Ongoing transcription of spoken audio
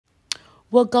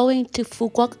We're going to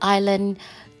Phú Quốc Island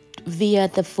via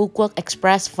the Phú Quốc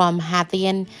Express from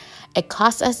Tien. It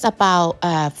cost us about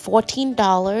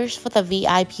 $14 for the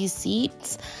VIP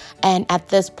seats. And at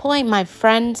this point, my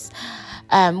friends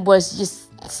was just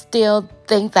still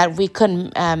think that we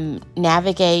couldn't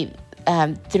navigate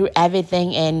through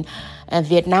everything in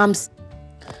Vietnam.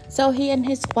 So he and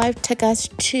his wife took us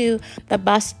to the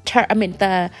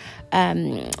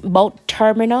boat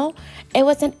terminal. It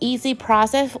was an easy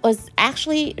process. It was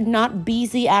actually not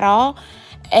busy at all.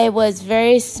 It was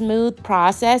very smooth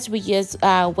process. We just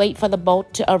wait for the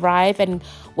boat to arrive and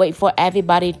wait for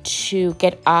everybody to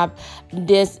get up,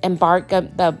 disembark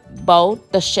the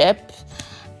boat, the ship,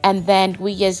 and then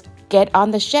we just get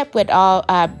on the ship with all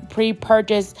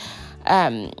pre-purchased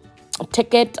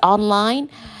tickets online.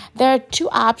 There are two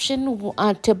options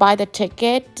to buy the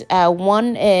ticket.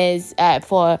 One is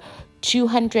for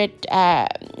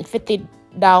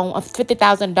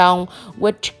 50,000 dong,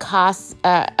 which costs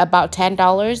about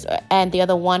 $10, and the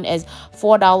other one is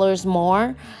 $4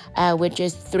 more, which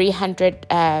is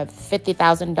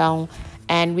 350,000 dong.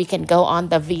 And we can go on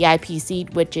the VIP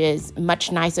seat, which is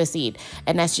much nicer seat.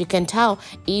 And as you can tell,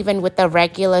 even with the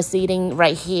regular seating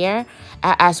right here,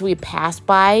 as we pass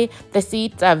by, the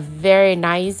seats are very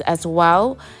nice as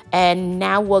well. And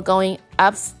now we're going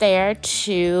upstairs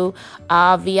to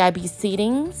our VIP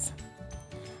seatings.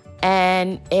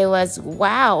 And it was,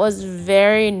 wow, it was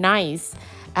very nice.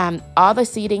 All the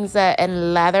seatings are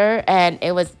in leather, and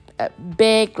it was a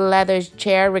big leather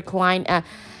chair reclining.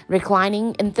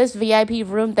 In this VIP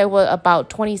room, there were about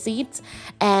 20 seats,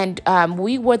 and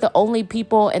we were the only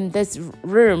people in this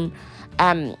room,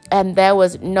 and there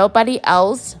was nobody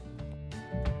else.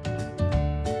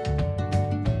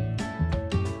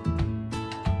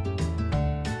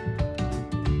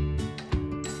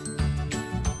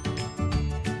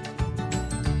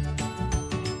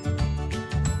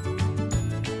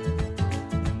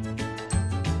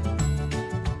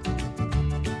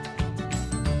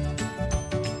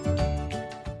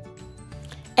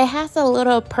 It has a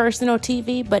little personal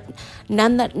TV, but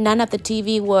none of the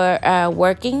TV were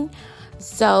working,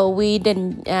 so we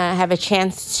didn't have a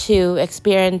chance to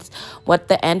experience what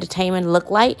the entertainment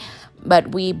looked like.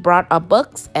 But we brought our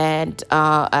books and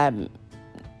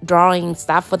drawing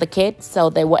stuff for the kids,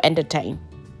 so they were entertained.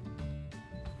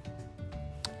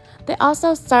 They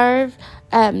also serve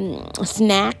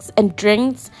snacks and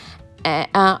drinks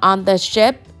on the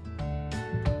ship.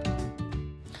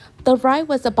 The ride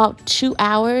was about 2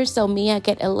 hours, so Mia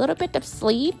get a little bit of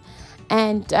sleep,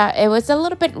 and it was a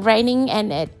little bit raining, and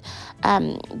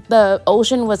the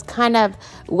ocean was kind of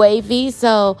wavy,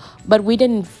 but we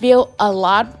didn't feel a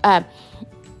lot. I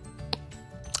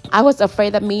was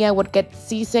afraid that Mia would get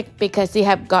seasick because she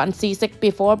had gotten seasick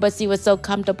before, but she was so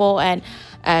comfortable and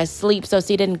sleep, so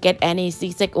she didn't get any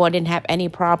seasick or didn't have any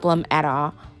problem at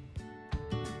all.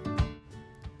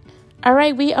 All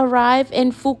right, we arrived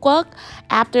in Phú Quốc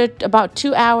after about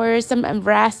 2 hours, some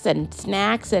rest and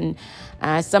snacks and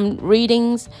some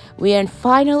readings. We are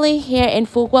finally here in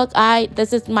Phú Quốc.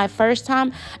 This is my first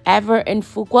time ever in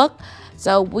Phú Quốc,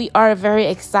 so we are very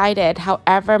excited.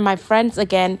 However, my friends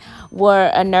again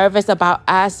were nervous about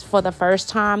us for the first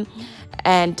time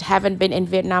and haven't been in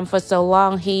Vietnam for so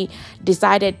long. He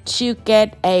decided to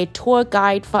get a tour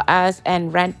guide for us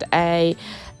and rent a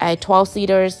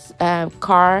 12-seaters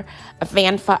car, a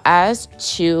van for us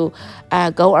to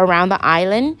go around the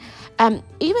island.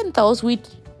 Even though we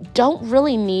don't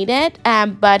really need it,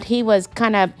 but he was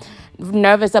kind of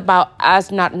nervous about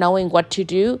us not knowing what to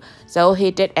do, so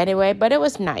he did anyway, but it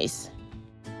was nice.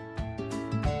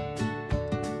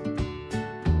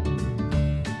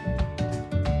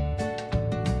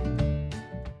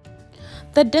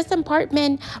 The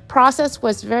disembarkment process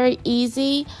was very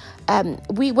easy.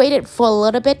 We waited for a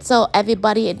little bit, so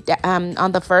everybody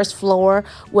on the first floor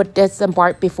would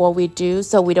disembark before we do,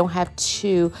 so we don't have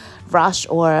to rush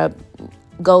or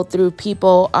go through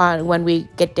people when we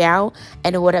get down,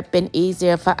 and it would have been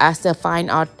easier for us to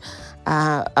find our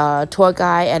tour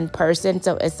guide and person.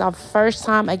 So it's our first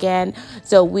time again,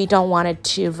 so we don't want it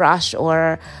to rush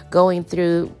or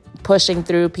pushing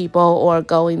through people or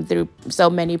going through so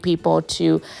many people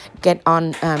to get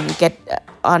on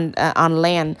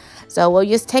land. So we'll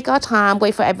just take our time,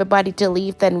 wait for everybody to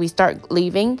leave, then we start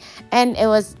leaving. And it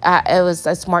was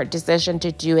a smart decision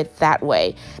to do it that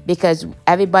way, because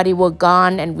everybody were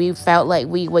gone and we felt like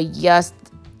we were just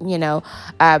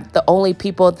the only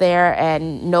people there,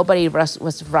 and nobody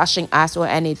was rushing us or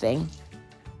anything.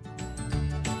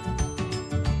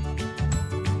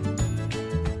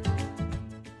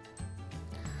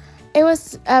 It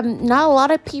was not a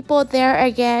lot of people there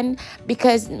again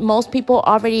because most people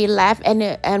already left,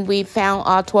 and we found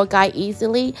our tour guide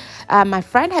easily. My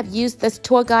friend have used this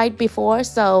tour guide before,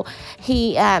 so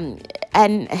he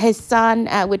and his son,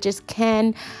 which is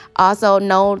Ken, also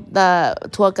know the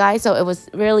tour guide, so it was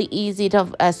really easy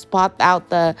to spot out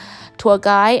the tour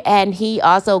guide. And he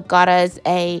also got us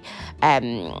a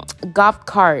golf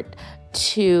cart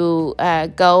to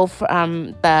go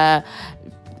from the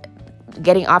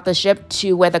getting off the ship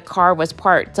to where the car was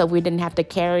parked, so we didn't have to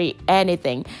carry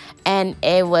anything, and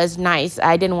it was nice.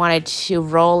 I didn't want it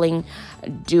to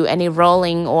do any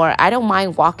rolling, or I don't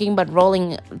mind walking, but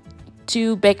rolling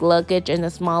too big luggage and the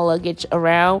small luggage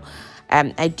around.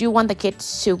 I do want the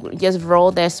kids to just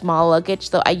roll their small luggage,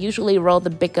 so I usually roll the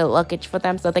bigger luggage for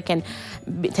them so they can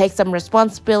take some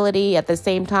responsibility at the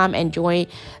same time enjoy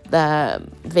the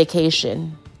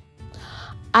vacation.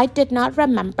 I did not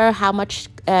remember how much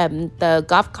the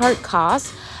golf cart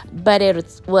cost, but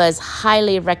it was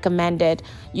highly recommended.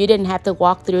 You didn't have to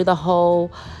walk through the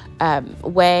whole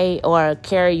way or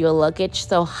carry your luggage,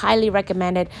 so highly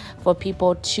recommended for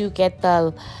people to get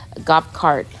the golf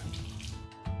cart.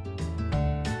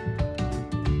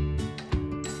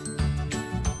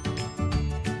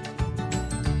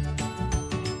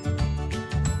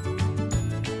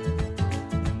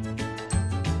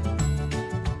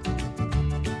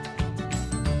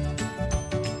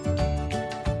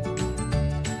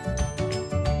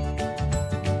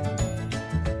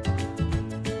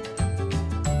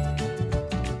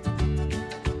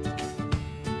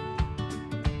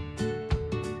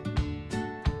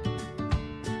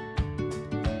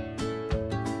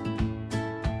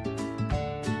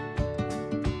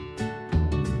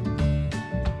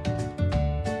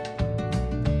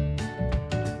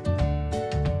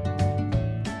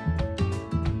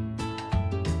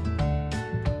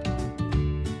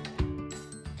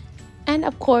 And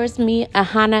of course,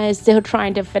 Hannah is still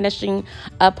trying to finishing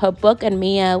up her book, and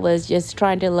Mia was just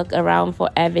trying to look around for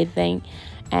everything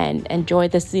and enjoy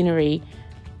the scenery.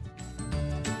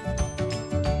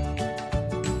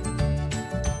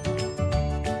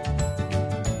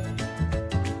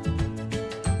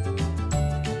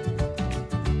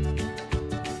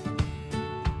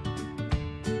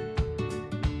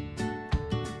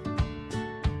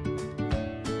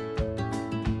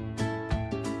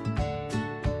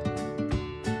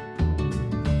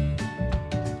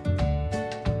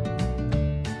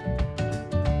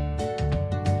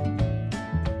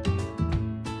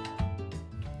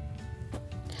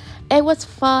 It was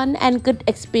fun and good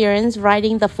experience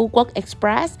riding the Phú Quốc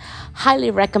Express.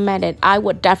 Highly recommended. I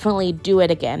would definitely do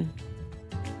it again.